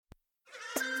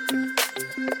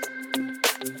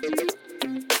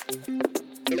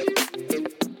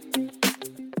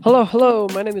Hello, hello.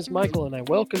 My name is Michael, and I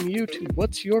welcome you to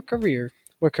What's Your Career,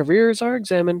 where careers are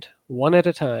examined one at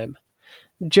a time.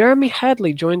 Jeremy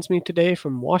Hadley joins me today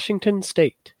from Washington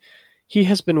State. He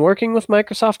has been working with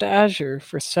Microsoft Azure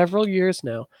for several years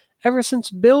now, ever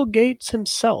since Bill Gates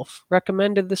himself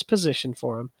recommended this position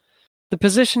for him. The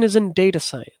position is in data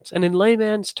science, and in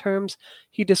layman's terms,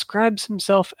 he describes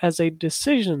himself as a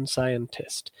decision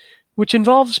scientist, which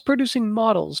involves producing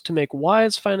models to make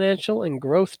wise financial and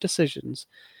growth decisions.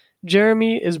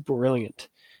 Jeremy is brilliant,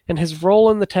 and his role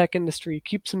in the tech industry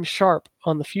keeps him sharp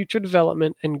on the future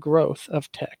development and growth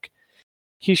of tech.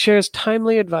 He shares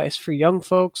timely advice for young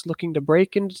folks looking to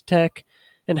break into tech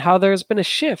and how there has been a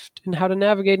shift in how to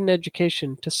navigate an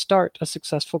education to start a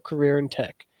successful career in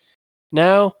tech.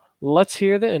 Now, let's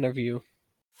hear the interview.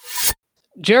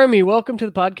 Jeremy, welcome to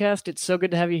the podcast. It's so good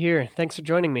to have you here. Thanks for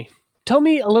joining me. Tell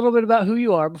me a little bit about who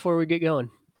you are before we get going.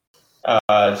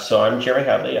 So I'm Jeremy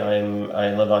Hadley.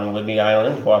 I live on Whidbey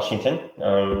Island, Washington,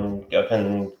 up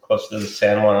in close to the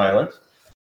San Juan Islands.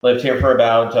 Lived here for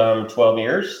about 12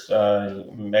 years.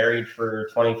 Married for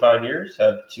 25 years.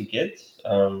 Have two kids,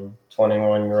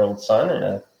 21-year-old son and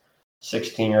a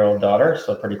 16-year-old daughter.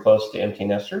 So pretty close to empty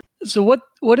nester. So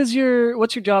what's your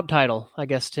job title, I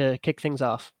guess, to kick things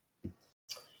off?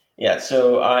 Yeah,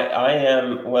 so I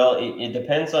am, well, it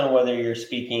depends on whether you're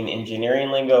speaking engineering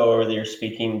lingo or whether you're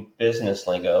speaking business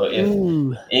lingo.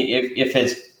 If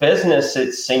it's business,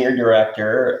 it's Senior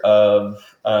Director of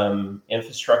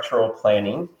Infrastructural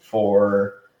Planning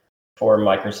for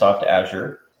Microsoft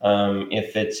Azure.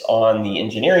 If it's on the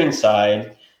engineering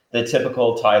side, the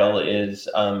typical title is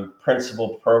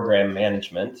Principal Program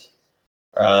Management.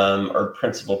 Or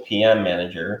Principal PM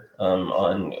Manager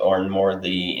on more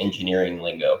the engineering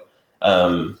lingo.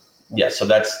 So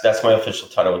that's my official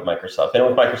title with Microsoft. Been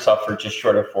with Microsoft for just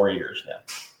short of 4 years now.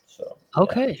 So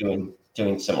okay,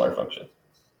 doing similar function.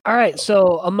 All right.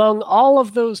 So among all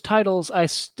of those titles, I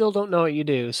still don't know what you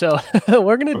do. So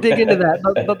we're going to dig into that.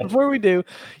 But before we do,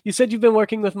 you said you've been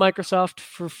working with Microsoft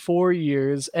for 4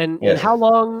 years, and how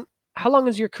long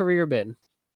has your career been?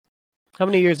 How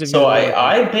many years have you been working?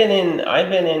 I've been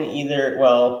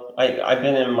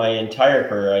in my entire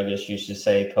career, I guess you should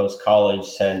say, post-college,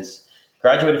 since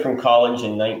graduated from college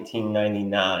in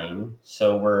 1999.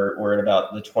 So we're at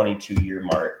about the 22-year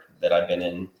mark that I've been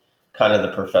in kind of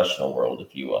the professional world,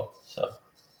 if you will. So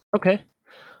okay.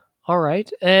 All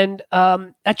right. And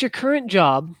at your current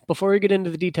job, before we get into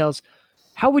the details,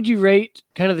 how would you rate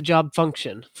kind of the job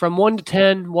function from 1 to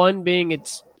 10, 1 being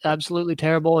it's absolutely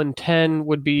terrible, and 10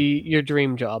 would be your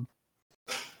dream job?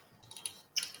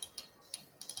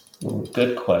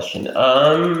 Good question.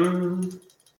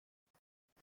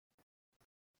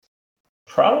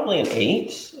 Probably an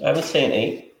 8. I would say an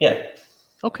 8. Yeah.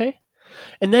 Okay.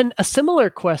 And then a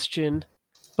similar question,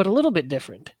 but a little bit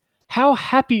different. How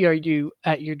happy are you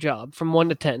at your job from 1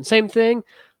 to 10? Same thing.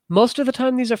 Most of the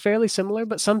time, these are fairly similar,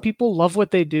 but some people love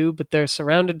what they do, but they're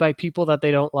surrounded by people that they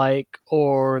don't like,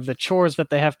 or the chores that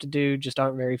they have to do just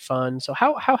aren't very fun. So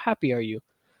how happy are you?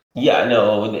 Yeah,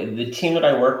 no, the team that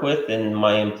I work with and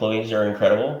my employees are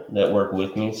incredible that work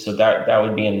with me. So that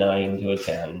would be a 9 to a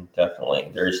 10,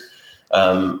 definitely. There's,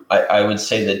 I would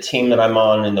say the team that I'm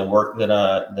on and the work that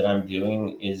I'm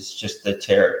doing is just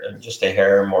a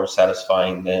hair more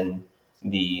satisfying than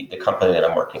the company that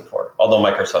I'm working for. Although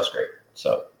Microsoft's great,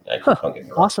 so don't get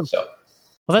me wrong. Awesome. So,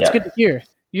 well, that's good to hear.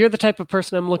 You're the type of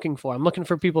person I'm looking for. I'm looking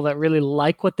for people that really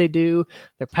like what they do.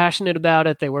 They're passionate about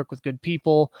it. They work with good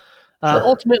people. Sure.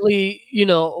 Ultimately,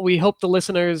 we hope the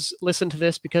listeners listen to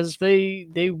this because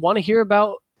they want to hear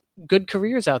about good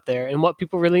careers out there and what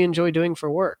people really enjoy doing for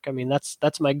work. I mean,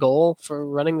 that's my goal for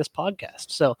running this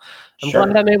podcast. So I'm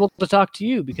glad I'm able to talk to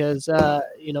you because,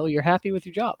 you're happy with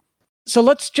your job. So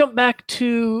let's jump back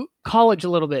to college a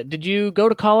little bit. Did you go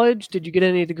to college? Did you get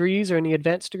any degrees or any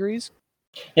advanced degrees?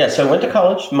 Yeah, so I went to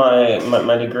college.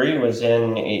 My degree was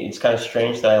in, it's kind of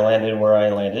strange that I landed where I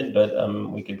landed, but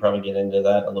we could probably get into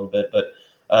that a little bit. But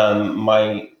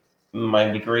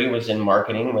my degree was in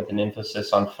marketing with an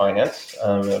emphasis on finance.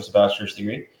 It was a bachelor's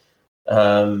degree.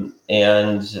 And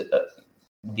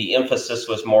the emphasis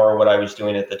was more what I was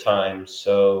doing at the time.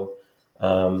 So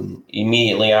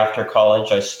immediately after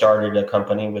college, I started a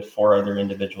company with 4 other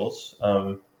individuals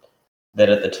that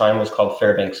at the time was called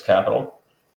Fairbanks Capital.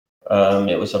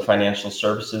 It was a financial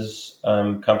services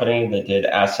company that did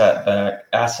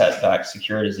asset-backed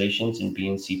securitizations in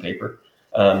B&C paper.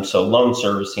 So loan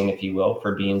servicing, if you will,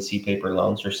 for B&C paper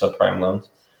loans or subprime loans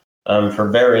for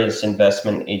various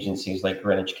investment agencies like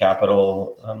Greenwich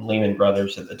Capital, Lehman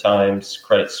Brothers at the time,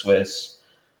 Credit Suisse,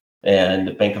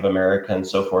 and Bank of America and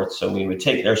so forth. So we would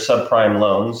take their subprime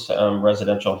loans,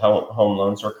 residential home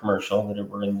loans or commercial that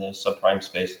were in the subprime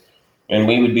space, and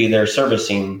we would be their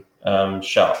servicing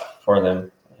shop for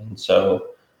them. And so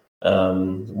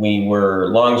we were,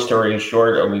 long story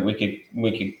short, we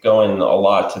could go in a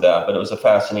lot to that, but it was a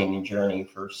fascinating journey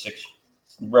for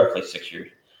roughly 6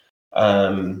 years.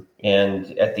 And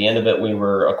at the end of it, we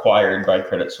were acquired by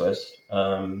Credit Suisse.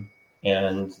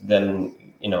 And then,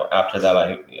 after that,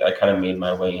 I kind of made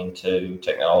my way into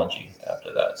technology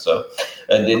after that. So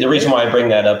the reason why I bring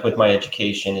that up with my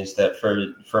education is that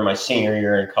for my senior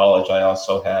year in college, I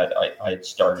also I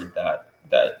started that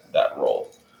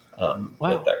role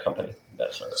at that company.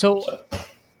 So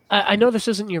I know this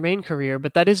isn't your main career,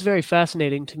 but that is very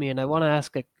fascinating to me, and I want to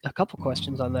ask a couple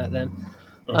questions on that then.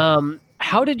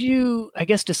 How did you, I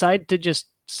guess, decide to just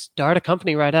start a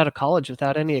company right out of college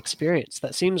without any experience?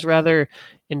 That seems rather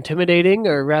intimidating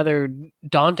or rather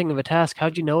daunting of a task.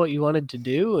 How'd you know what you wanted to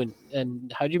do,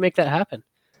 and how'd you make that happen?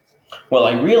 Well,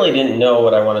 I really didn't know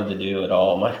what I wanted to do at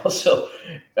all, Michael. So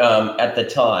at the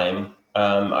time,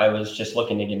 I was just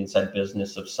looking to get inside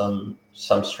business of some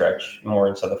stretch, more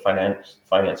into the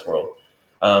finance world.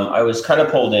 I was kind of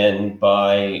pulled in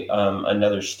by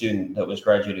another student that was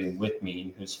graduating with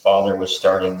me, whose father was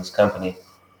starting this company.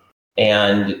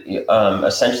 And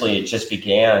essentially it just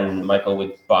began, Michael,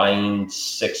 with buying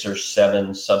 6 or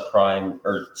 7 subprime,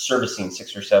 or servicing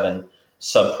 6 or 7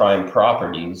 subprime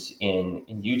properties in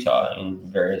Utah, in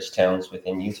various towns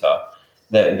within Utah.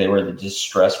 That they were the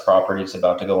distressed properties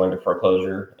about to go into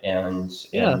foreclosure and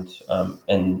kind of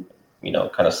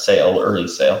early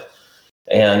sale.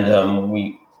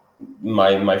 And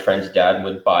my friend's dad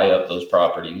would buy up those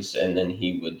properties, and then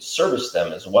he would service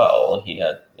them as well. He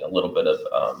had a little bit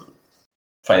of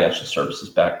financial services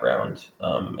background,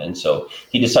 and so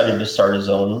he decided to start his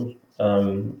own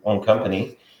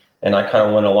company. And I kind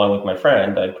of went along with my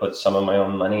friend. I put some of my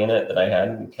own money in it that I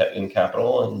had in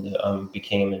capital, and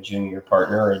became a junior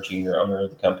partner or a junior owner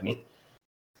of the company.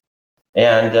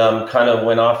 And kind of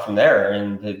went off from there.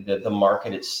 And the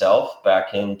market itself,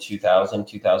 back in 2000,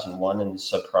 2001, in the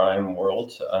subprime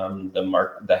world,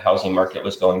 the housing market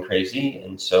was going crazy.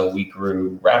 And so we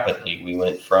grew rapidly. We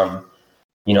went from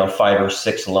 5 or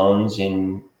 6 loans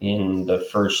in the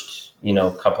first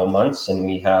couple months, and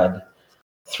we had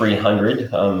 300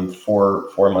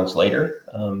 4 months later.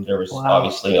 There was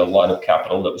obviously a lot of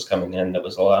capital that was coming in that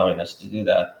was allowing us to do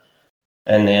that.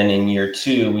 And then in year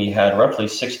 2, we had roughly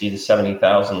 60 to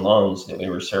 70,000 loans that we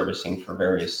were servicing for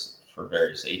various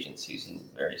agencies and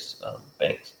various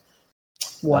banks.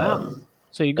 Wow!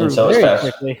 So you grew very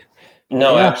quickly.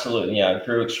 No, absolutely, yeah, it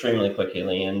grew extremely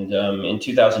quickly. And in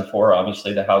 2004,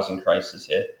 obviously the housing crisis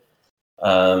hit,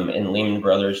 and Lehman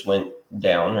Brothers went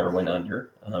down or went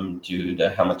under due to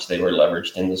how much they were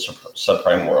leveraged in the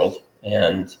subprime world.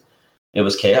 And it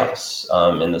was chaos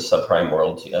in the subprime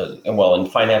world. In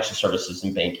financial services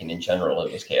and banking in general,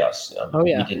 it was chaos.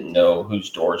 We didn't know whose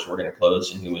doors were going to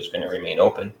close and who was going to remain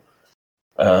open.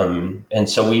 And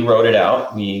so we rode it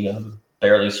out. We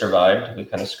barely survived. We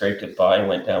kind of scraped it by,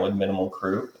 went down with minimal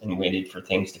crew, and waited for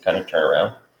things to kind of turn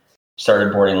around.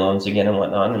 Started boarding loans again and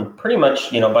whatnot. And pretty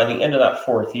much, by the end of that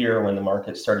 4th year, when the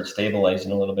market started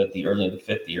stabilizing a little bit, the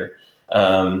 5th year,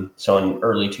 so in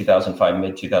early 2005,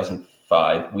 mid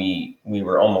 2005, we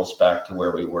were almost back to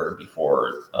where we were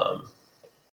before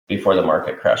the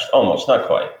market crashed. Almost, not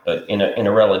quite, but in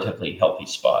a relatively healthy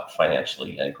spot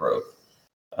financially and growth.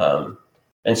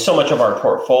 And so much of our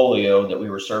portfolio that we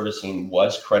were servicing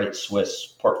was Credit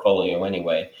Suisse portfolio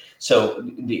anyway. So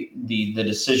the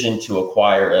decision to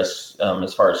acquire us,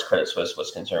 as far as Credit Suisse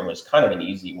was concerned, was kind of an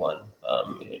easy one.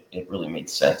 It really made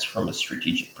sense from a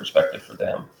strategic perspective for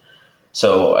them.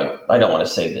 So I don't want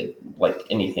to say that like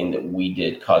anything that we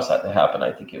did caused that to happen.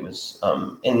 I think it was,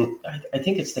 and I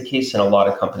think it's the case in a lot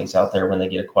of companies out there when they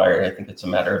get acquired. I think it's a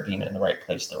matter of being in the right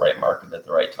place, the right market at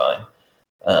the right time.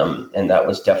 And that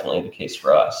was definitely the case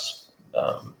for us.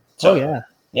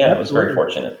 Yeah, it was very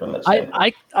fortunate from that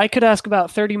standpoint. I could ask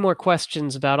about 30 more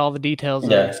questions about all the details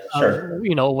of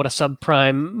what a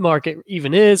subprime market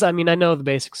even is. I mean, I know the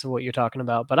basics of what you're talking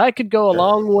about, but I could go a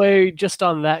long way just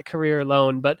on that career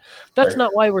alone, but that's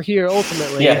not why we're here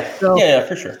ultimately. Yeah, so,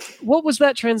 for sure. What was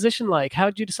that transition like? How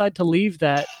did you decide to leave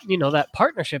that, that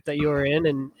partnership that you were in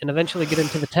and eventually get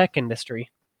into the tech industry?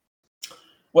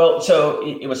 Well, so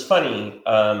it was funny.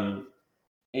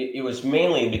 It was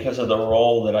mainly because of the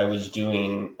role that I was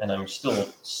doing, and I'm still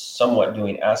somewhat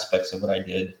doing aspects of what I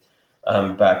did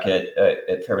back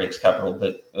at Fairbanks Capital.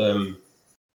 But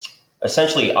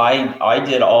essentially, I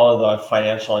did all of the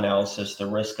financial analysis, the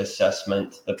risk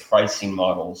assessment, the pricing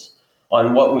models,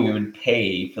 on what we would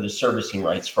pay for the servicing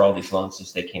rights for all these loans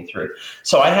as they came through.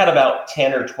 So I had about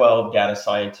 10 or 12 data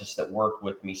scientists that worked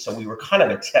with me. So we were kind of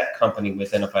a tech company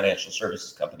within a financial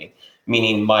services company,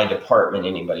 meaning my department,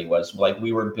 anybody was. Like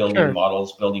we were building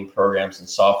models, building programs and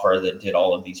software that did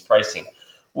all of these pricing.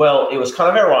 Well, it was kind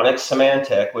of ironic.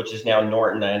 Symantec, which is now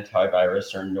Norton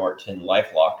Antivirus or Norton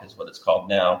LifeLock is what it's called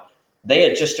now. They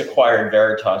had just acquired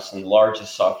Veritas, the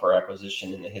largest software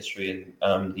acquisition in the history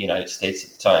of the United States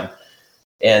at the time.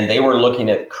 And they were looking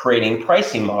at creating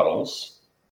pricing models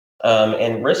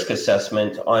and risk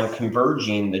assessment on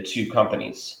converging the two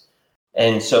companies.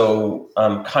 And so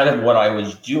kind of what I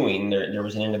was doing, there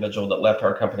was an individual that left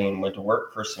our company and went to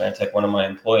work for Symantec, one of my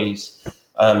employees,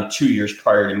 2 years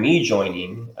prior to me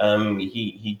joining.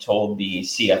 He told the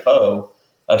CFO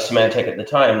of Symantec at the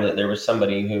time that there was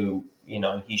somebody who,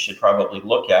 he should probably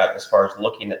look at as far as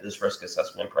looking at this risk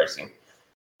assessment and pricing.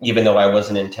 Even though I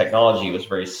wasn't in technology, it was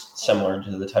very similar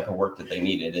to the type of work that they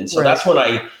needed. And so that's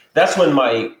when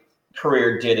my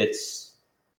career did its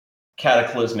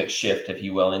cataclysmic shift, if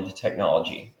you will, into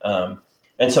technology.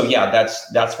 And so,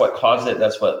 that's what caused it.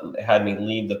 That's what had me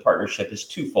leave the partnership is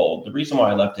twofold. The reason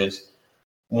why I left is,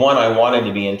 one, I wanted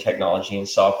to be in technology and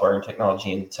software and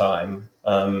technology at the time.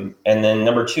 And then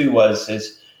number two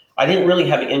is I didn't really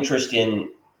have interest in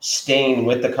staying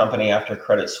with the company after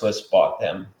Credit Suisse bought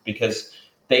them, because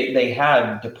they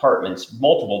had departments,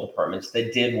 multiple departments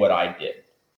that did what I did,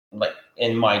 like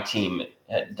in my team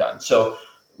had done. So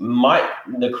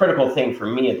the critical thing for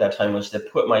me at that time was to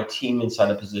put my team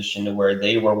inside a position to where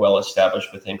they were well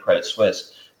established within Credit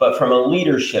Suisse. But from a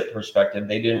leadership perspective,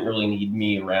 they didn't really need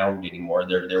me around anymore.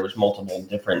 There was multiple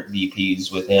different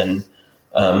VPs within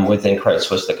Credit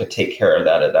Suisse that could take care of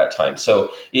that at that time.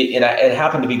 So it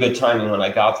happened to be good timing when I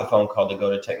got the phone call to go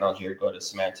to technology or go to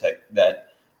Symantec that,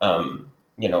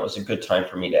 it was a good time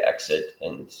for me to exit,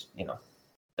 and,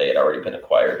 they had already been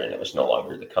acquired and it was no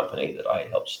longer the company that I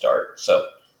helped start. So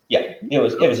yeah, it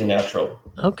was a natural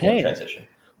transition.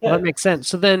 Well, that makes sense.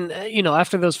 So then,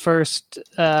 after those first,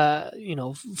 4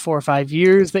 or 5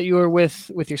 years that you were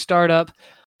with your startup,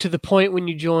 to the point when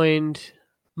you joined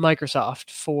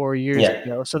Microsoft 4 years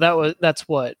ago. So that's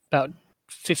what, about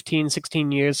 15,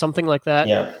 16 years, something like that.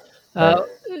 Yeah.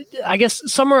 I guess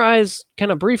summarize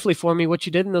kind of briefly for me what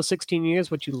you did in those 16 years,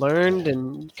 what you learned,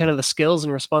 and kind of the skills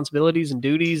and responsibilities and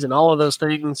duties and all of those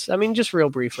things. I mean, just real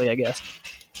briefly, I guess.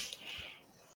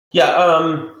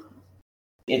 Yeah.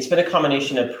 It's been a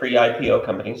combination of pre-IPO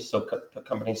companies, so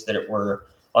companies that were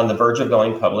on the verge of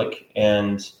going public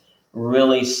and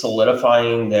really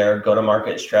solidifying their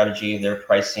go-to-market strategy, their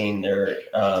pricing,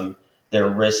 their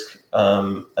risk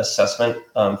assessment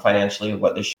financially,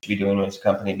 what they should be doing as a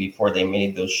company before they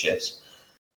made those shifts.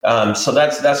 So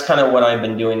that's kind of what I've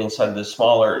been doing inside the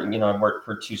smaller. I've worked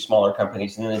for 2 smaller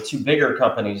companies, and then the 2 bigger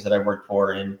companies that I worked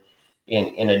for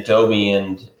in Adobe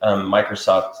and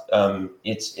Microsoft.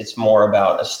 It's more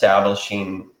about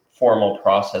establishing formal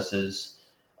processes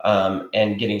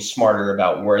and getting smarter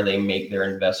about where they make their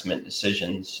investment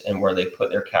decisions and where they put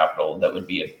their capital. That would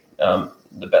be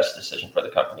the best decision for the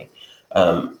company.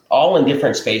 All in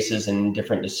different spaces and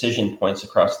different decision points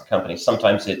across the company.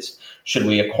 Sometimes it's, should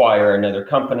we acquire another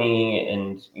company?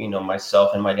 And,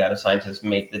 myself and my data scientists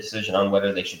make the decision on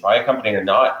whether they should buy a company or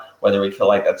not, whether we feel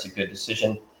like that's a good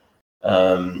decision.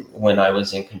 When I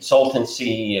was in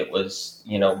consultancy, it was,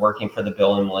 working for the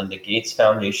Bill and Melinda Gates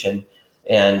Foundation,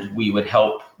 and we would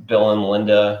help Bill and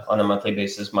Melinda on a monthly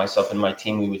basis. Myself and my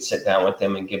team, we would sit down with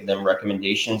them and give them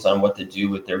recommendations on what to do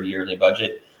with their yearly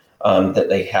budget that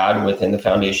they had within the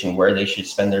foundation, where they should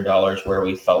spend their dollars, where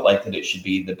we felt like that it should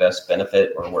be the best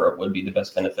benefit, or where it would be the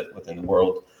best benefit within the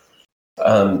world. It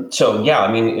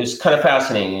was kind of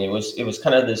fascinating. It was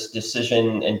kind of this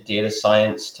decision and data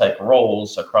science type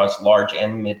roles across large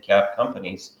and mid cap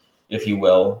companies, if you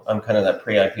will. I'm kind of that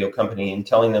pre-IPO company, and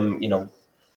telling them,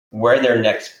 where their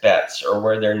next bets or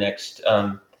where their next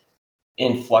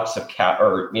influx of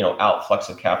outflux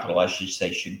of capital, I should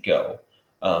say, should go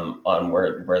on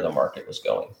where the market was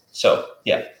going. So,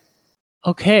 yeah.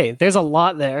 Okay, there's a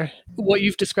lot there. What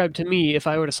you've described to me, if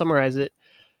I were to summarize it,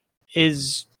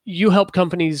 is you help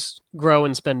companies grow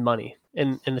and spend money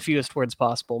in the fewest words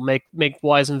possible, make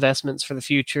wise investments for the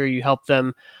future. You help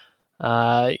them,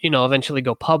 eventually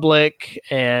go public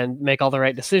and make all the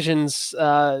right decisions,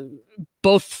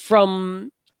 both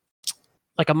from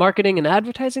like a marketing and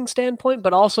advertising standpoint,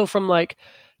 but also from like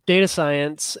data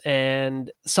science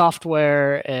and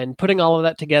software and putting all of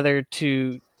that together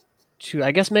to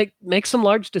I guess make some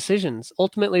large decisions.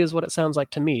 Ultimately is what it sounds like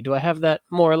to me. Do I have that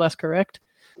more or less correct?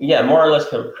 Yeah, more or less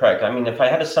correct. I mean, if I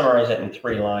had to summarize it in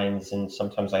 3 lines, and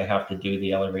sometimes I have to do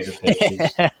the elevator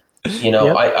pitches,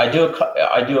 Yep. I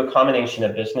do a combination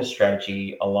of business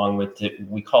strategy along with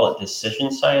we call it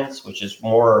decision science, which is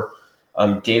more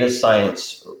data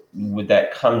science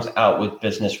that comes out with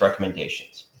business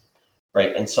recommendations,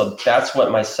 right? And so that's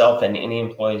what myself and any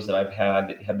employees that I've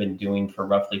had have been doing for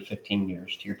roughly 15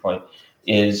 years. To your point,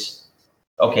 is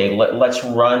okay. Let's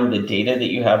run the data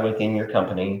that you have within your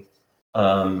company,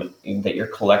 that you're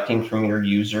collecting from your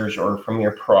users or from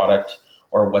your product,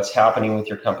 or what's happening with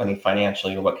your company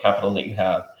financially, or what capital that you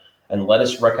have, and let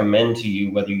us recommend to you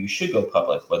whether you should go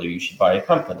public, whether you should buy a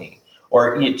company,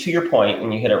 or to your point,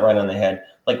 and you hit it right on the head,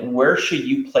 like where should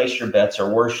you place your bets,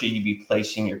 or where should you be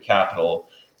placing your capital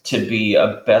to be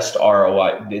a best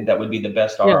ROI, that would be the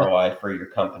best ROI for your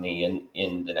company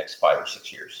in the next 5 or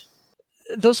 6 years.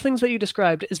 Those things that you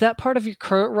described, is that part of your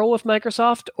current role with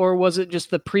Microsoft, or was it just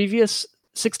the previous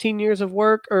 16 years of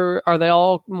work, or are they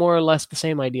all more or less the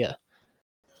same idea?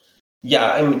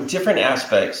 Yeah, I mean, different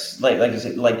aspects. Like I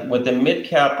said, like with the mid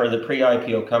cap or the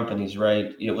pre-IPO companies,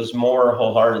 right? It was more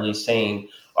wholeheartedly saying,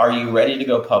 "Are you ready to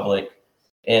go public?"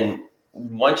 And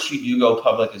once you do go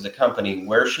public as a company,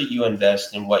 where should you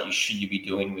invest, and what should you be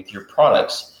doing with your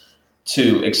products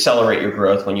to accelerate your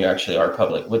growth when you actually are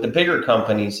public? With the bigger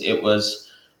companies, it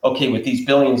was okay. With these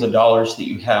billions of dollars that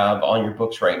you have on your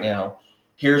books right now,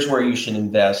 here's where you should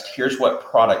invest. Here's what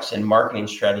products and marketing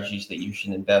strategies that you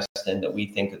should invest in that we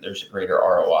think that there's a greater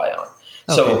ROI on.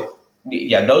 Okay. So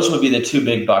yeah, those would be the two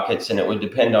big buckets, and it would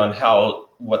depend on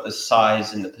what the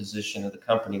size and the position of the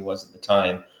company was at the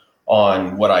time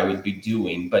on what I would be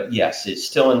doing. But yes, it's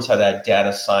still inside that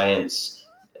data science,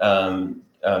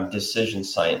 decision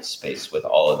science space with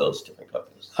all of those different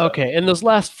companies. Okay, in those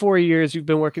last 4 years, you've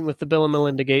been working with the Bill and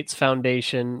Melinda Gates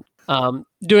Foundation,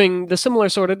 doing the similar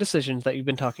sort of decisions that you've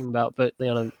been talking about, but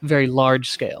on a very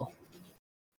large scale.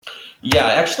 Yeah,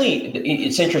 actually,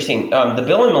 it's interesting. The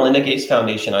Bill and Melinda Gates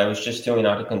Foundation, I was just doing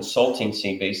on a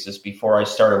consultancy basis before I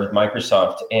started with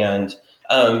Microsoft. And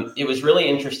it was really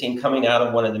interesting coming out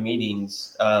of one of the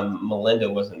meetings. Melinda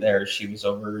wasn't there. She was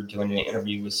over doing an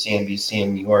interview with CNBC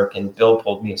in New York. And Bill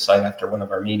pulled me aside after one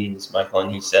of our meetings, Michael,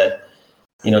 and he said,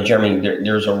 Jeremy,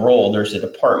 there's a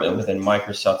department within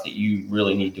Microsoft that you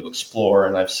really need to explore.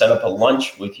 And I've set up a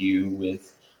lunch with you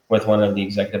with one of the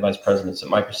executive vice presidents at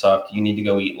Microsoft. You need to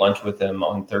go eat lunch with them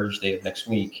on Thursday of next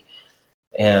week.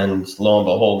 And lo and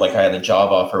behold, like I had a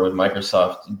job offer with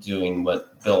Microsoft doing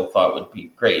what Bill thought would be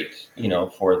great,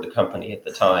 for the company at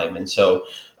the time. And so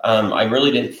I really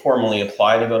didn't formally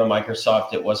apply to go to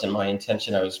Microsoft. It wasn't my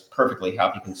intention. I was perfectly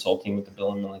happy consulting with the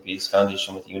Bill and Melinda Gates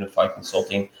Foundation with Unified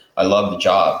Consulting. I loved the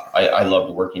job. I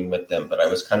loved working with them, but I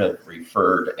was kind of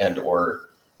referred and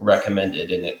or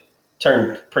recommended, and it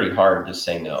turned pretty hard to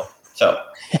say no. So,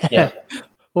 yeah.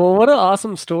 Well, what an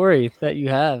awesome story that you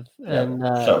have, and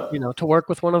to work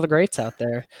with one of the greats out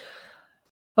there.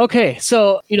 Okay,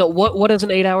 so what does an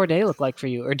 8-hour day look like for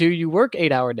you, or do you work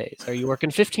 8-hour days? Are you working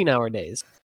 15-hour days?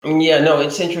 Yeah, no,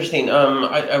 it's interesting.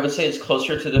 I would say it's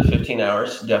closer to the 15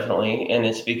 hours, definitely, and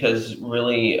it's because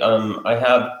really I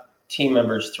have team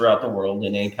members throughout the world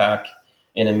in APAC,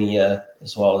 in EMEA,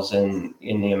 as well as in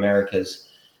the Americas,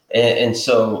 and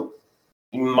so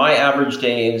my average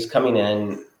day is coming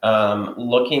in,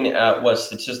 looking at what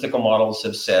statistical models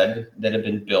have said that have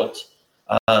been built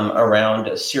around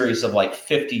a series of like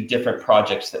 50 different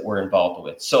projects that we're involved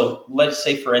with. So let's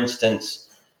say, for instance,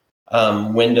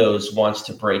 Windows wants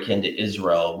to break into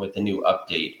Israel with a new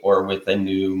update or with a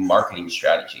new marketing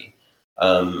strategy.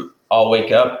 I'll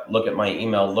wake up, look at my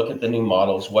email, look at the new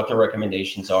models, what the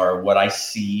recommendations are, what I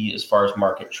see as far as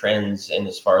market trends, and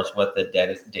as far as what the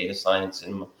data science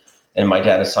and my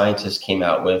data scientists came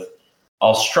out with.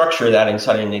 I'll structure that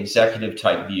inside an executive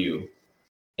type view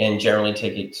and generally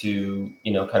take it to,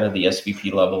 kind of the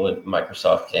SVP level at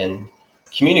Microsoft and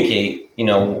communicate,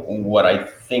 what I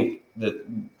think that,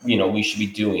 we should be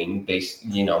doing based,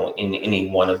 in any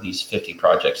one of these 50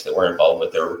 projects that we're involved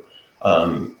with, or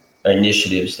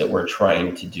initiatives that we're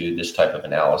trying to do this type of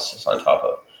analysis on top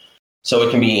of. So it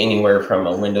can be anywhere from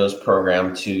a Windows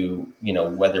program to,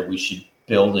 whether we should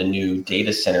build a new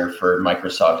data center for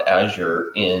Microsoft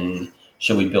Azure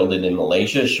should we build it in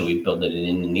Malaysia? Should we build it in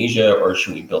Indonesia? Or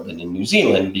should we build it in New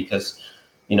Zealand? Because,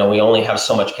 we only have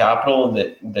so much capital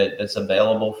that's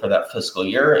available for that fiscal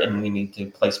year, and we need to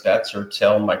place bets or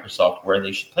tell Microsoft where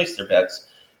they should place their bets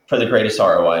for the greatest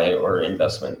ROI or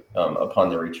investment upon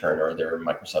the return or their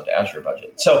Microsoft Azure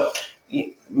budget. So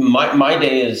my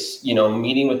day is,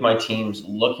 meeting with my teams,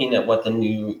 looking at what the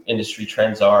new industry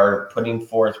trends are, putting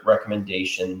forth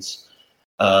recommendations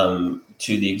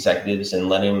to the executives and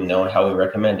letting them know how we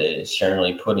recommend it. It's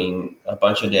generally putting a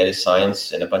bunch of data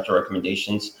science and a bunch of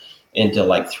recommendations into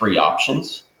like 3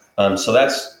 options. So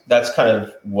that's kind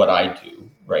of what I do,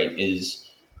 right? Is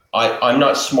I'm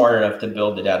not smart enough to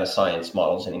build the data science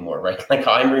models anymore, right? Like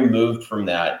I'm removed from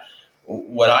that.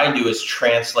 What I do is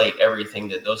translate everything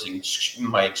that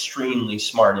my extremely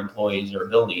smart employees are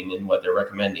building and what they're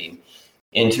recommending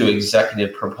into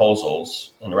executive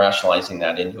proposals, and rationalizing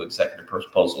that into executive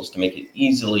proposals to make it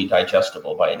easily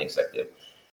digestible by an executive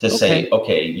to say,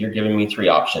 okay, you're giving me 3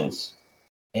 options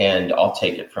and I'll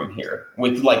take it from here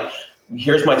with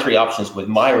here's my 3 options with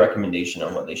my recommendation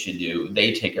on what they should do.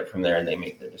 They take it from there and they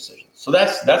make their decisions. So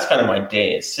that's kind of my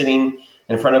day. It's sitting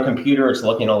in front of a computer. It's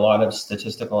looking at a lot of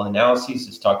statistical analyses.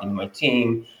 It's talking to my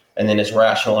team, and then it's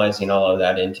rationalizing all of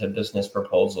that into business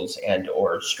proposals and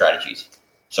or strategies.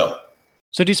 So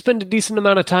do you spend a decent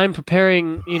amount of time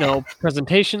preparing,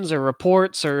 presentations or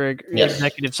reports or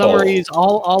executive summaries?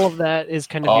 All of that is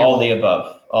kind of all the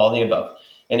above.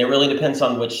 And it really depends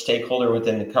on which stakeholder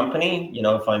within the company.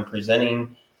 If I'm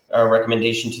presenting a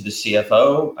recommendation to the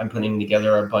CFO, I'm putting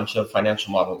together a bunch of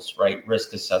financial models, right?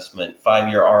 Risk assessment,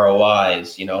 5-year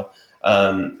ROIs,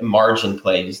 margin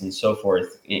plays and so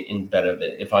forth in bed of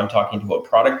it. If I'm talking to a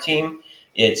product team,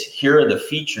 it's here are the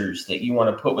features that you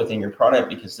want to put within your product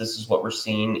because this is what we're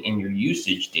seeing in your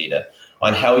usage data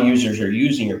on how users are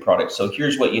using your product. So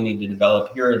here's what you need to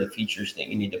develop. Here are the features that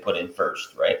you need to put in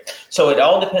first, right? So it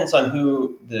all depends on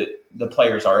who the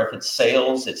players are. If it's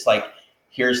sales, it's like,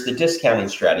 here's the discounting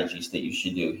strategies that you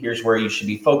should do. Here's where you should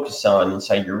be focused on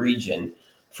inside your region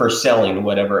for selling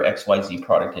whatever XYZ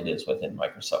product it is within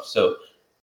Microsoft. So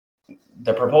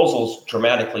the proposal's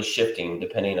dramatically shifting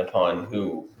depending upon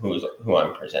who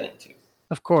I'm presenting to.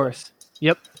 Of course.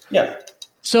 Yep. Yeah.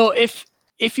 So if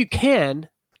you can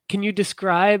you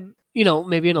describe,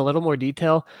 maybe in a little more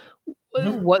detail,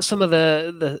 what some of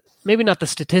the maybe not the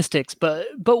statistics, but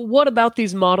what about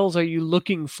these models are you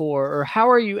looking for, or how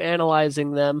are you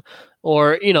analyzing them?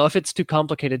 Or, if it's too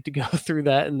complicated to go through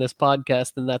that in this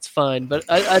podcast, then that's fine. But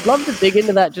I'd love to dig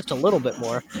into that just a little bit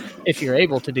more if you're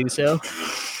able to do so.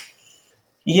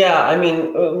 Yeah, I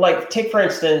mean, take for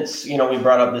instance, we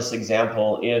brought up this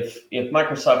example. If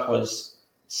Microsoft was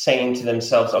saying to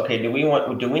themselves, okay, do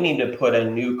we need to put a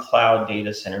new cloud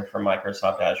data center for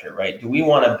Microsoft Azure, right? Do we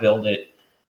want to build it?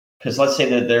 Because let's say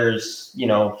that there's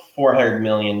 $400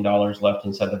 million left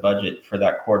inside the budget for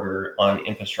that quarter on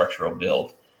infrastructural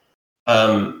build.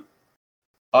 I'm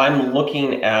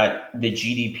looking at the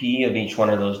GDP of each one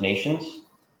of those nations.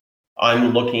 I'm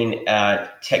looking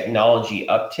at technology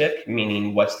uptick,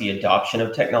 meaning what's the adoption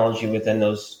of technology within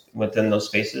those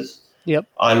spaces. Yep.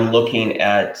 I'm looking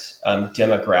at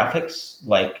demographics,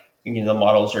 the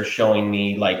models are showing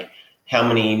me how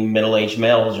many middle-aged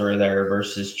males are there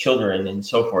versus children and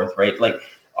so forth, right?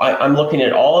 I'm looking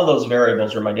at all of those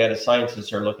variables, or my data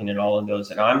scientists are looking at all of those,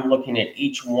 and I'm looking at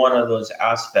each one of those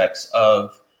aspects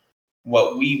of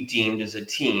what we've deemed as a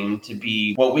team to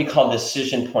be what we call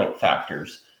decision point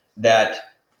factors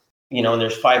that, and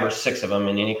there's 5 or 6 of them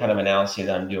in any kind of analysis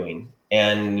that I'm doing.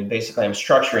 And basically I'm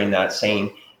structuring that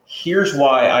saying, here's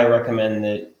why I recommend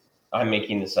that I'm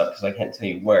making this up because I can't tell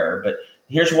you where, but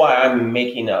here's why I'm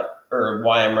making up or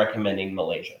why I'm recommending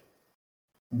Malaysia.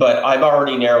 But I've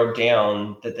already narrowed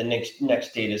down that the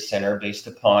next data center based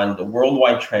upon the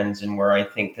worldwide trends and where I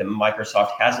think that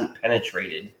Microsoft hasn't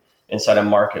penetrated inside a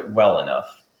market well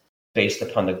enough based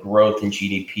upon the growth in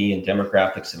GDP and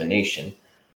demographics of a nation.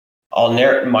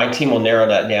 My team will narrow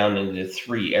that down into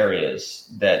 3 areas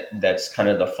that's kind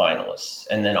of the finalists.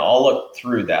 And then I'll look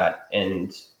through that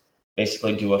and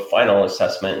basically do a final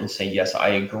assessment and say, yes, I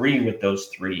agree with those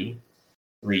 3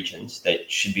 regions that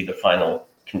should be the final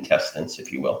contestants,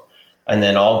 if you will. And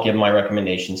then I'll give my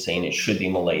recommendation saying it should be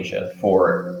Malaysia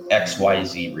for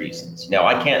XYZ reasons. Now,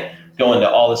 I can't go into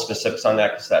all the specifics on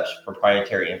that because that's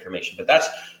proprietary information, but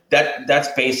that's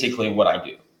basically what I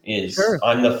do. Sure.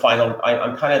 I'm the final,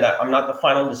 I'm kind of that, I'm not the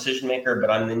final decision maker, but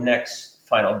I'm the next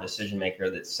final decision maker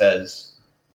that says,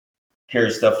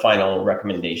 here's the final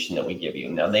recommendation that we give you.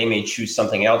 Now, they may choose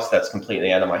something else that's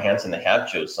completely out of my hands, and they have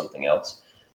chose something else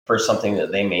for something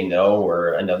that they may know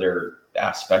or another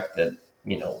aspect that,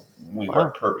 we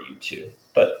weren't purview to.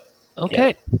 But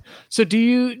okay. Yeah. So do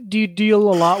you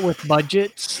deal a lot with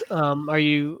budgets? Are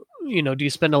you, do you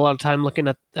spend a lot of time looking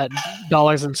at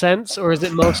dollars and cents, or is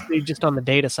it mostly just on the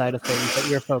data side of things that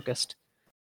you're focused?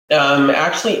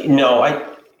 Actually,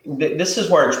 no. This is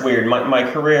where it's weird.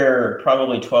 My career,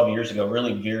 probably 12 years ago,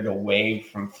 really veered away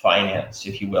from finance,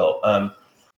 if you will.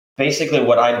 Basically,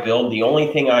 what I build, the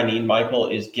only thing I need, Michael,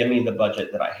 is give me the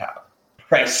budget that I have.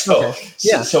 Right. So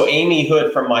Amy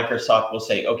Hood from Microsoft will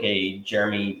say, okay,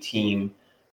 Jeremy, team,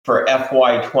 for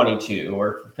FY22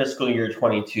 or for fiscal year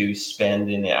 22 spend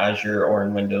in Azure or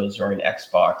in Windows or in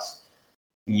Xbox,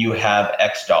 you have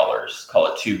X dollars, call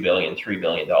it $2 billion, $3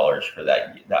 billion for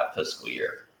that fiscal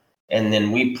year. And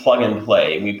then we plug and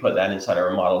play, we put that inside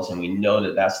our models and we know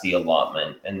that that's the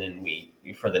allotment. And then we,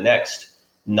 for the next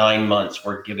 9 months,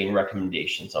 we're giving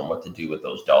recommendations on what to do with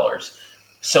those dollars.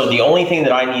 So the only thing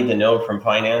that I need to know from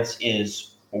finance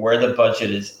is where the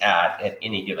budget is at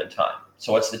any given time.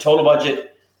 So what's the total budget?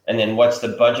 And then what's the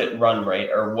budget run rate,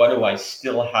 or what do I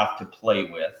still have to play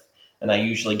with? And I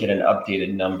usually get an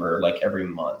updated number like every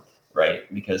month,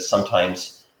 right? Because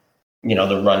sometimes,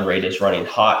 the run rate is running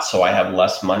hot, so I have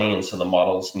less money. And so the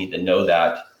models need to know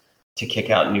that to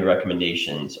kick out new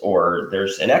recommendations, or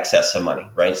there's an excess of money,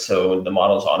 right? So the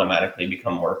models automatically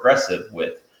become more aggressive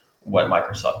with what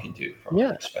Microsoft can do from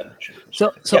an expenditure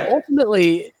perspective. So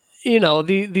ultimately,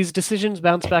 these decisions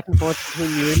bounce back and forth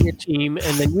between you and your team,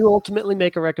 and then you ultimately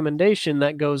make a recommendation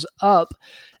that goes up.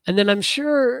 And then I'm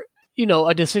sure,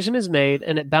 a decision is made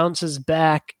and it bounces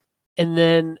back. And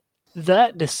then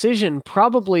that decision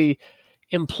probably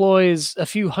employs a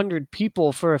few hundred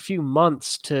people for a few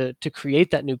months to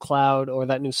create that new cloud or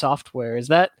that new software. Is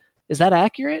that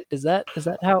accurate? Is that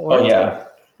how it works? Oh, yeah.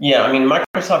 Yeah. I mean,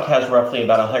 Microsoft has roughly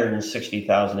about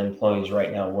 160,000 employees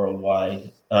right now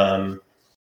worldwide. At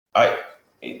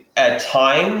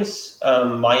times,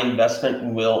 my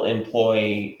investment will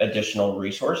employ additional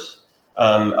resource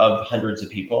of hundreds of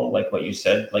people, like what you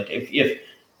said. Like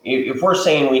if we're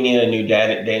saying we need a new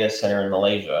data center in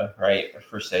Malaysia, right,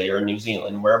 for say, or New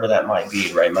Zealand, wherever that might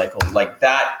be, right, Michael, like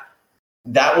that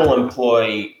will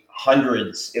employ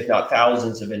hundreds, if not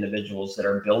thousands, of individuals that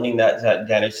are building that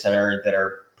data center, that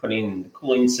are putting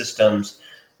cooling systems,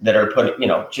 that are putting,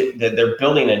 they're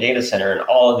building a data center and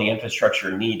all of the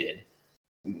infrastructure needed.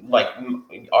 Like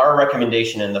our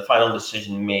recommendation and the final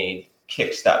decision made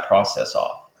kicks that process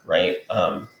off, right?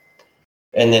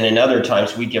 And then in other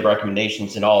times we give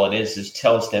recommendations and all it is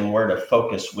tells them where to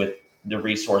focus with the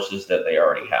resources that they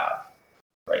already have,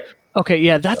 right? Okay,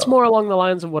 yeah, that's more along the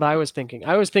lines of what I was thinking.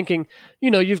 I was thinking,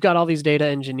 you've got all these data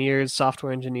engineers,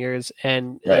 software engineers,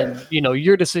 and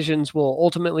your decisions will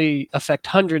ultimately affect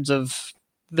hundreds of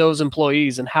those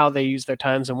employees and how they use their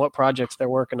times and what projects they're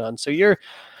working on. So you're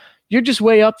just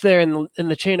way up there in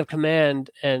the chain of command,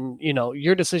 and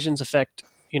your decisions affect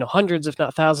hundreds, if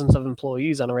not thousands, of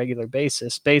employees on a regular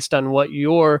basis based on what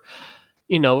your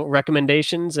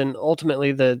recommendations and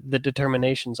ultimately the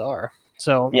determinations are.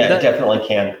 So yeah, it definitely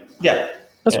can. Yeah,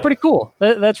 that's pretty cool.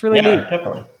 That's really neat.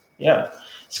 Definitely. Yeah,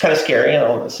 it's kind of scary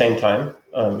all at the same time.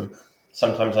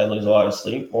 Sometimes I lose a lot of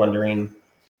sleep wondering,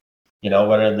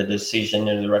 whether the decision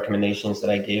and the recommendations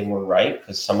that I gave were right,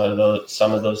 because some of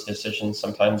those decisions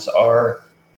sometimes are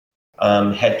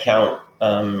headcount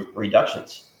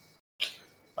reductions.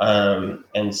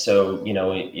 And so,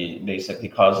 it basically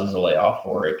causes a layoff,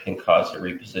 or it can cause a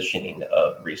repositioning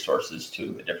of resources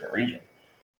to a different region.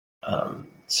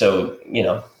 So,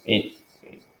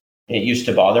 it used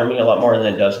to bother me a lot more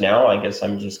than it does now. I guess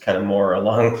I'm just kind of more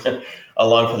along for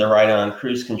the ride on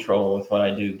cruise control with what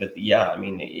I do. But yeah, I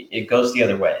mean, it goes the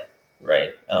other way,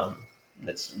 right?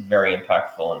 That's very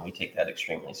impactful, and we take that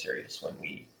extremely serious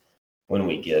when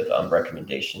we give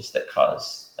recommendations that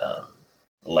cause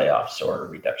layoffs or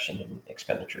reduction in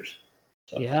expenditures.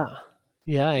 So,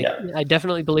 I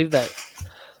definitely believe that.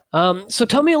 So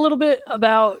tell me a little bit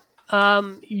about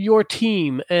your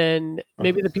team and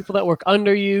maybe the people that work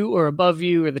under you or above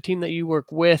you, or the team that you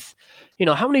work with.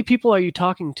 How many people are you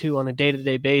talking to on a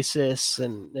day-to-day basis,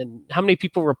 and how many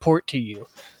people report to you?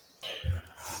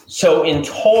 So in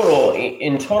total,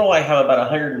 I have about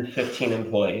 115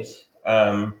 employees.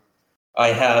 I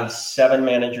have 7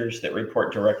 managers that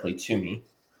report directly to me,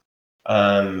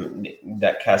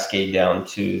 that cascade down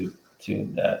to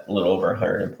that little over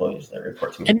 100 employees that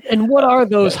report to me. And what are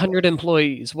those 100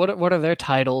 employees? What are their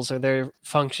titles or their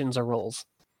functions or roles?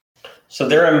 So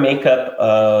they're a makeup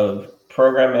of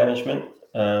program management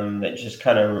that just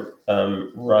kind of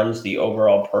runs the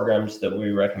overall programs that we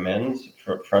recommend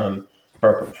from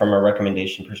a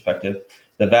recommendation perspective.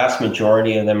 The vast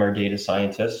majority of them are data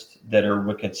scientists that are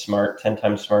wicked smart, 10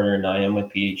 times smarter than I am, with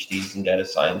PhDs in data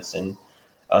science and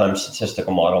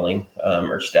statistical modeling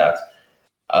or stats.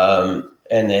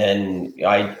 And then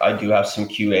I do have some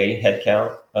QA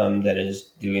headcount that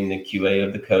is doing the QA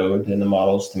of the code and the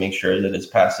models to make sure that it's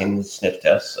passing the sniff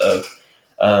tests of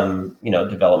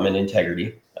development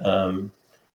integrity. In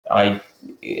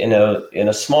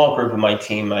a small group of my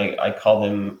team, I call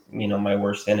them my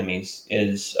worst enemies.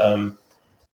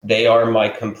 They are my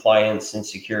compliance and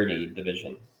security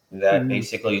division that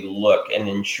basically look and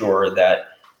ensure that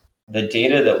the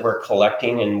data that we're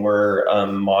collecting and we're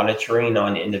monitoring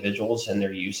on individuals and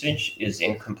their usage is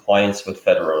in compliance with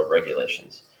federal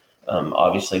regulations.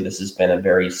 Obviously, this has been a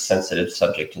very sensitive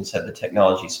subject inside the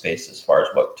technology space as far as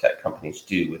what tech companies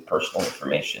do with personal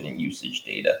information and usage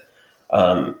data.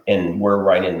 And we're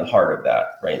right in the heart of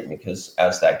that, right? Because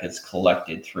as that gets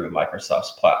collected through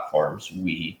Microsoft's platforms,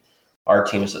 our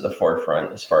team is at the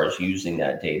forefront as far as using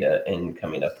that data and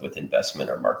coming up with investment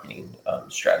or marketing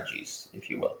strategies, if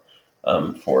you will,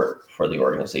 for the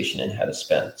organization and how to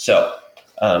spend. So,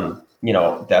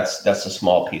 that's a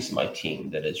small piece of my team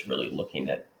that is really looking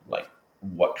at like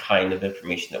what kind of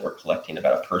information that we're collecting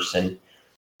about a person.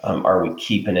 Are we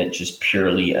keeping it just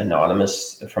purely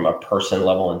anonymous from a person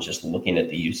level and just looking at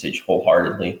the usage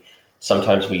wholeheartedly?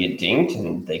 Sometimes we get dinged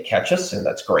and they catch us, and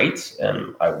that's great.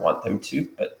 And I want them to,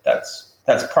 but that's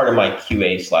part of my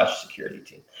QA/security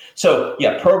team. So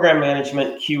yeah, program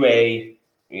management, QA,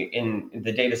 and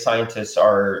the data scientists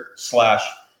are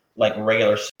 / like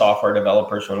regular software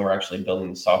developers when we're actually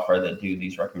building the software that do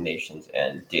these recommendations,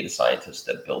 and data scientists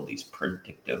that build these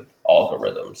predictive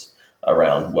algorithms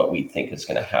around what we think is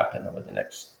going to happen over the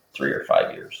next 3 or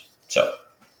 5 years. So,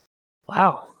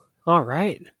 wow. All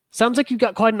right. Sounds like you've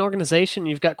got quite an organization.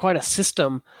 You've got quite a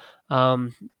system.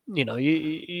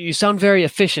 You sound very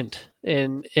efficient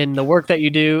in the work that you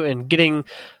do and getting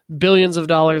billions of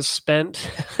dollars spent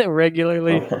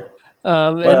regularly.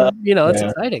 That's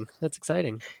exciting. That's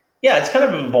exciting. Yeah, it's kind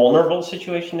of a vulnerable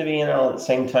situation to be in all at the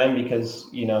same time because,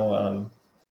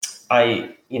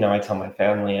 I tell my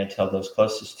family, I tell those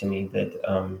closest to me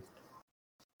that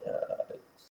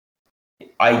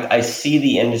I see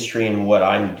the industry and what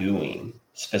I'm doing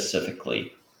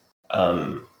specifically.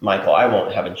 Michael, I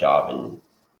won't have a job in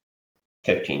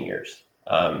 15 years.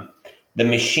 The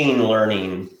machine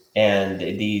learning and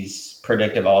these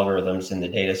predictive algorithms and the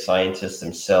data scientists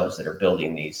themselves that are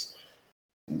building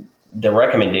the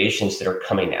recommendations that are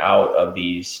coming out of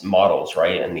these models,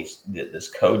 right, and this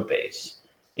code base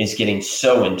is getting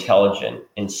so intelligent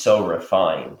and so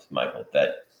refined, Michael,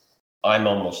 that I'm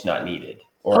almost not needed,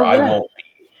 or I won't be.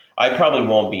 I probably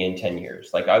won't be in 10 years.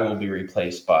 Like I will be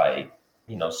replaced by,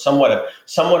 somewhat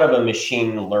of a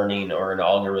machine learning or an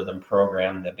algorithm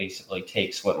program that basically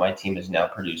takes what my team is now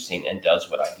producing and does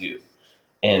what I do,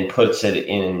 and puts it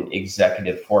in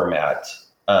executive format.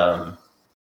 So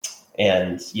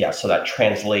that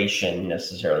translation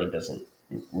necessarily doesn't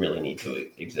really need to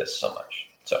exist so much.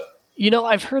 So,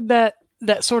 I've heard that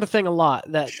sort of thing a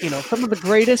lot, that, some of the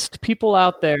greatest people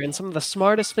out there and some of the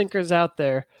smartest thinkers out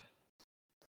there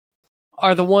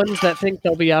are the ones that think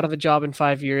they'll be out of a job in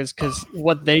 5 years because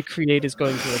what they create is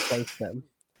going to replace them.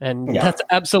 And that's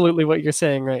absolutely what you're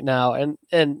saying right now.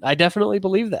 And I definitely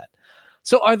believe that.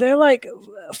 So are there like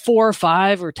 4 or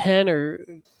 5 or 10 or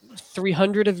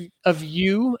 300 of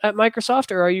you at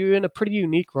Microsoft, or are you in a pretty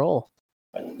unique role?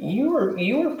 You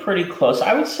were pretty close.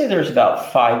 I would say there's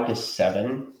about 5 to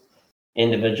 7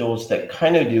 individuals that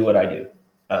kind of do what I do,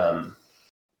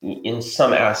 in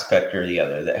some aspect or the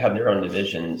other, that have their own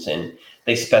divisions, and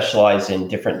they specialize in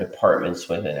different departments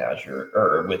within Azure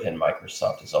or within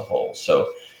Microsoft as a whole.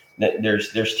 So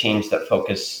there's teams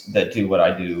that do what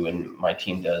I do, and my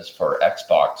team does for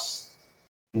Xbox,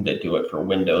 that do it for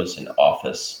Windows and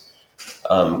Office.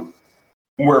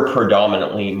 We're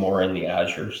predominantly more in the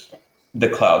the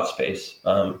cloud space,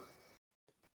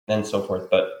 and so forth.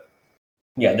 But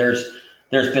yeah, there's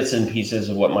bits and pieces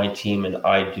of what my team and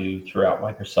I do throughout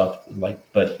Microsoft,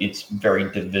 but it's very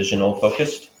divisional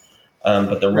focused.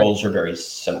 But the roles are very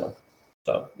similar.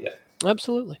 So yeah,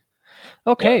 absolutely.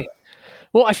 Okay. Yeah.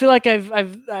 Well, I feel like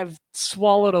I've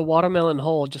swallowed a watermelon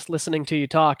whole just listening to you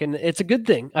talk, and it's a good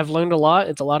thing. I've learned a lot.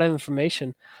 It's a lot of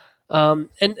information.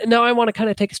 And now I want to kind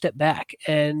of take a step back,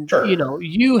 and sure.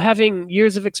 You having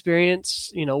years of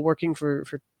experience, working for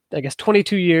I guess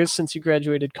 22 years since you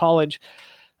graduated college.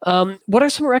 What are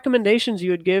some recommendations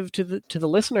you would give to the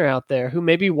listener out there who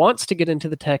maybe wants to get into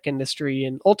the tech industry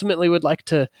and ultimately would like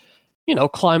to,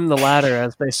 climb the ladder,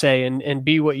 as they say, and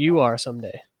be what you are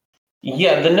someday?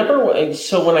 Yeah, the number one.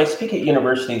 So when I speak at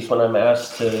universities, when I'm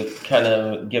asked to kind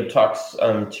of give talks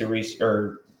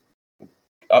to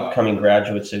upcoming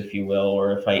graduates, if you will,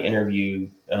 or if I interview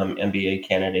MBA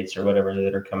candidates or whatever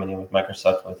that are coming in with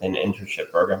Microsoft with an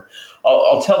internship program,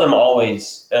 I'll tell them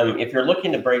always, if you're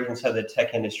looking to break inside the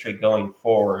tech industry going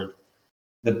forward,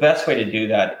 the best way to do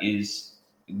that is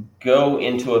go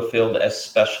into a field as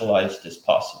specialized as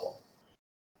possible.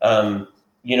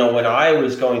 When I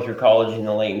was going through college in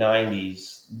the late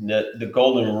 90s, the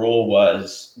golden rule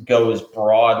was go as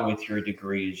broad with your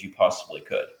degree as you possibly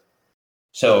could.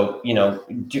 So,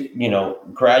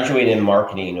 graduate in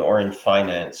marketing or in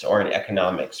finance or in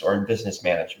economics or in business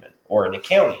management or in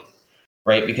accounting,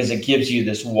 right? Because it gives you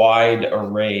this wide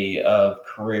array of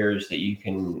careers that you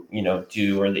can,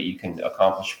 do or that you can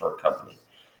accomplish for a company.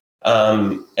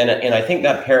 And I think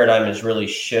that paradigm has really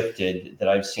shifted that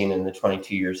I've seen in the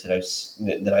 22 years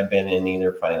that I've been in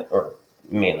either finance or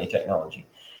mainly technology,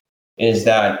 is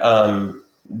that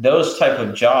those type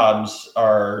of jobs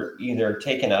are either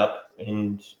taken up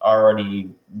and already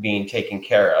being taken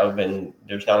care of, and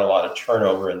there's not a lot of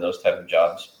turnover in those type of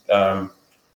jobs,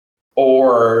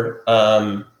 or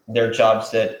they're jobs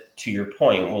that, to your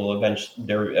point, will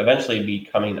eventually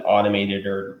becoming automated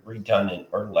or redundant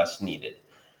or less needed.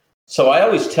 So I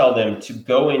always tell them to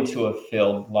go into a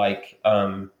field like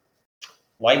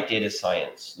data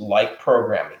science, like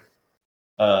programming,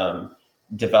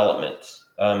 development,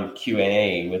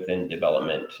 Q&A within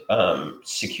development,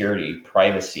 security,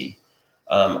 privacy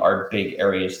are big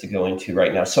areas to go into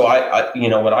right now. So I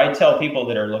what I tell people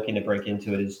that are looking to break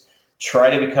into it is try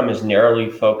to become as narrowly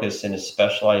focused and as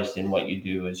specialized in what you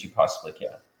do as you possibly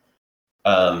can.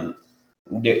 I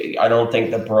don't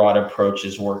think the broad approach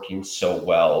is working so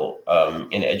well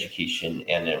in education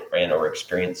and or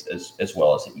experience as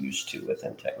well as it used to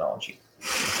within technology.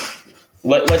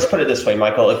 Let's put it this way,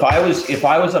 Michael. If I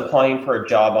was applying for a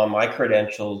job on my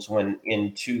credentials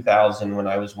in 2000, when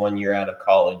I was 1 year out of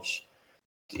college,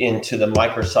 into the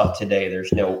Microsoft today,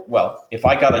 if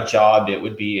I got a job, it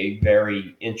would be a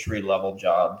very entry level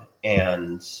job,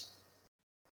 and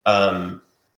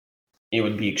it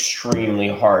would be extremely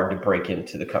hard to break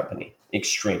into the company.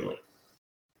 Extremely.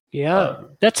 Yeah,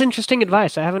 that's interesting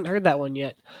advice. I haven't heard that one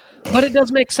yet. But it does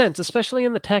make sense, especially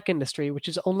in the tech industry, which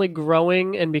is only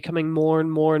growing and becoming more and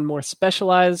more and more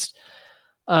specialized.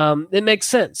 It makes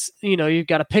sense. You've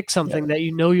got to pick something that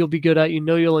you'll be good at,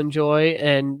 you'll enjoy,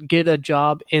 and get a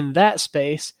job in that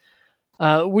space.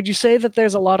 Would you say that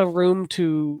there's a lot of room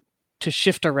to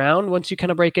shift around once you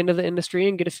kind of break into the industry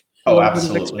and get a little bit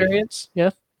of experience? Yeah.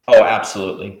 Oh,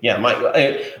 absolutely. Yeah.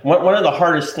 One of the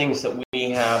hardest things that we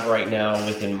have right now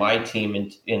within my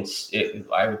team,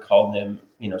 I would call them,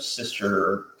 sister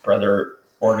or brother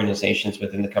organizations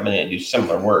within the company that do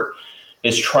similar work,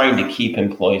 is trying to keep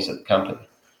employees at the company.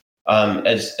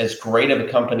 As great of a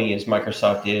company as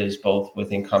Microsoft is, both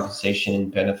within compensation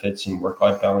and benefits and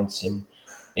work-life balance and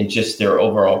just their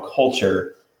overall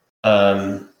culture,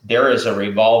 there is a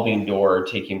revolving door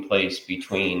taking place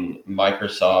between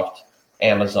Microsoft,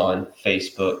 Amazon,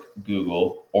 Facebook,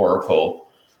 Google, Oracle,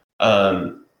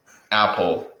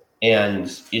 Apple, and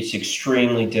it's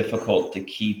extremely difficult to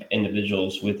keep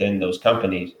individuals within those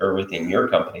companies or within your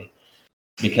company,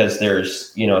 because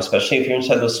there's, especially if you're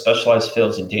inside those specialized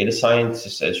fields, and data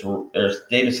scientists is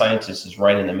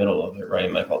right in the middle of it,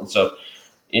 right, Michael? And so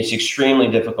it's extremely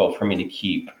difficult for me to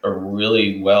keep a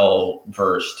really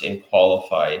well-versed and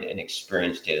qualified and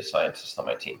experienced data scientist on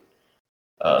my team.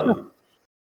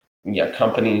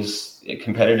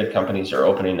 Competitive companies are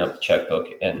opening up the checkbook,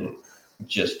 and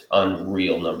just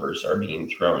unreal numbers are being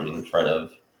thrown in front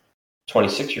of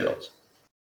 26-year-olds.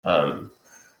 I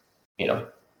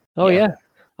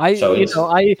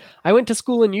went to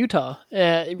school in Utah,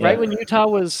 when Utah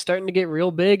was starting to get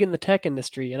real big in the tech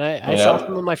industry, and I saw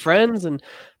some of my friends and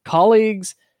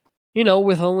colleagues,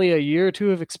 with only a year or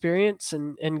two of experience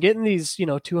and getting these,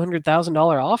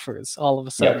 $200,000 offers all of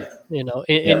a sudden,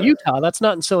 in Utah. That's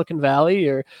not in Silicon Valley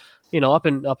or, up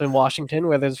in Washington,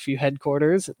 where there's a few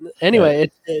headquarters. Anyway,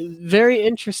 it's very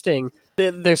interesting.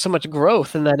 There's so much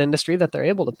growth in that industry that they're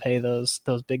able to pay those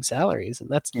big salaries, and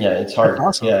it's hard.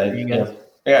 Awesome.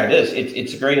 It is.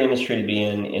 It's a great industry to be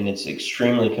in, and it's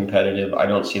extremely competitive. I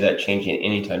don't see that changing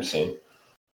anytime soon.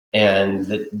 And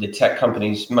the tech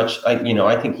companies,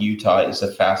 I think Utah is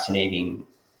a fascinating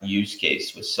use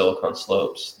case with Silicon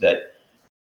Slopes. That,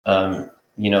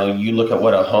 you look at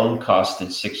what a home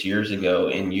costed 6 years ago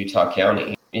in Utah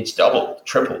County, it's doubled,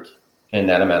 tripled in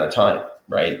that amount of time,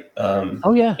 right? And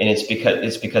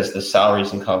it's because the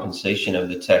salaries and compensation of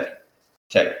the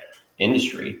tech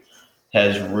industry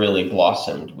has really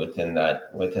blossomed within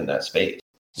that space.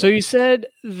 So you said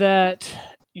that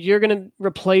you're going to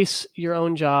replace your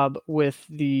own job with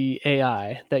the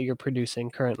AI that you're producing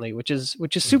currently, which is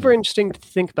super interesting to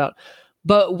think about.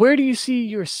 But where do you see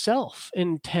yourself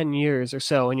in 10 years or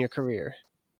so in your career?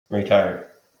 Retired.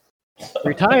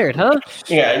 Retired, huh?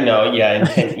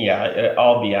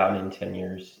 I'll be out in 10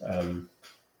 years.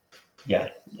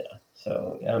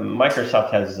 So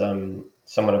Microsoft has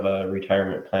somewhat of a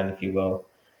retirement plan, if you will,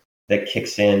 that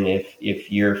kicks in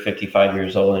if you're 55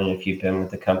 years old and if you've been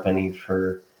with the company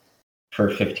for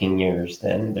 15 years,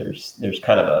 then there's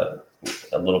kind of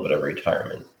a little bit of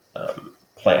retirement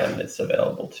plan that's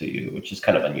available to you, which is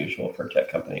kind of unusual for a tech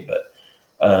company. But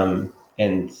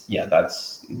and yeah,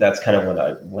 that's kind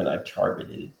of when I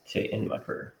targeted to end my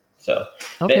career. So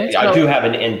okay, I do have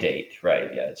an end date,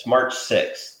 right? Yeah, it's March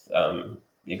 6th,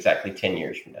 exactly 10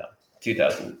 years from now,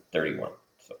 2031.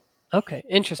 So okay,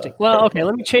 interesting. Well, okay,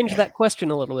 let me change that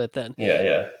question a little bit then.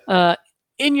 Yeah.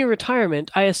 In your retirement,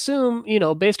 I assume,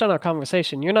 based on our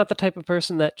conversation, you're not the type of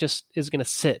person that just is going to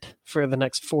sit for the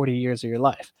next 40 years of your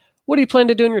life. What do you plan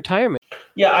to do in retirement?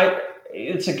 Yeah,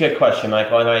 it's a good question,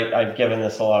 Michael, and I've given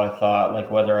this a lot of thought, like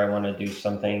whether I want to do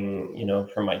something,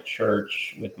 for my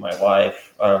church with my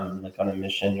wife, like on a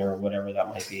mission or whatever that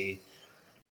might be,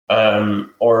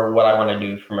 or what I want to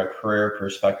do from a career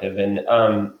perspective. And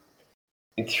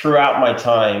throughout my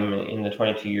time in the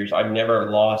 22 years, I've never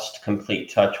lost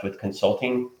complete touch with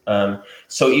consulting.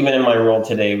 So even in my role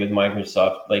today with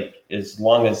Microsoft, like as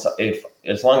long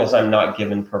as I'm not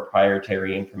given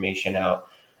proprietary information out,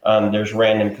 there's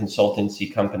random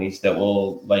consultancy companies that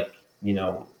will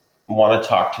want to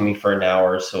talk to me for an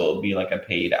hour. So it'll be like a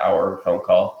paid hour phone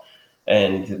call,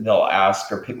 and they'll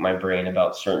ask or pick my brain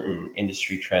about certain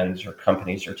industry trends or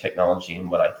companies or technology and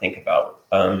what I think about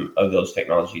of those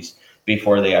technologies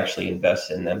before they actually invest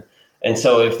in them. And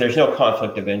so if there's no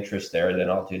conflict of interest there,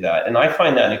 then I'll do that. And I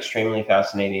find that extremely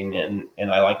fascinating,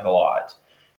 and I like it a lot,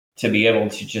 to be able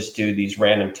to just do these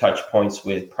random touch points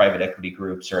with private equity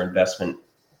groups or investment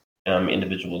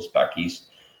individuals back east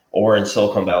or in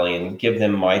Silicon Valley, and give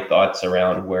them my thoughts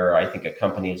around where I think a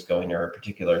company is going or a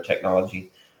particular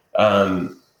technology.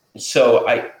 So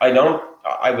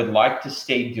I would like to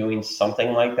stay doing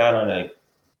something like that on a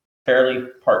fairly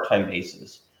part-time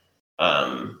basis.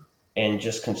 And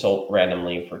just consult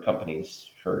randomly for companies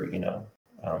for,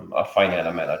 a finite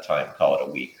amount of time, call it a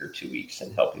week or 2 weeks,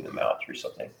 and helping them out through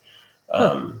something.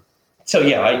 So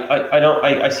yeah,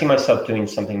 I see myself doing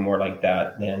something more like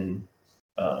that than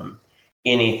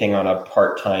anything on a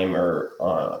part-time or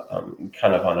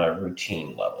kind of on a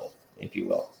routine level, if you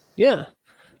will. Yeah.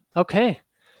 Okay.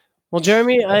 Well,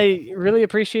 Jeremy, I really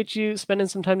appreciate you spending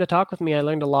some time to talk with me. I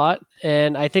learned a lot,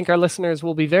 and I think our listeners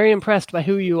will be very impressed by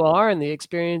who you are and the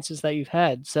experiences that you've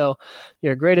had. So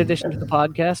you're a great addition to the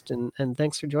podcast, and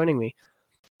thanks for joining me.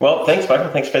 Well, thanks,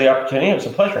 Michael. Thanks for the opportunity. It was a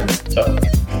pleasure. So,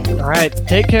 all right.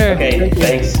 Take care. Okay,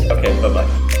 thanks. Okay,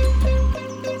 bye-bye.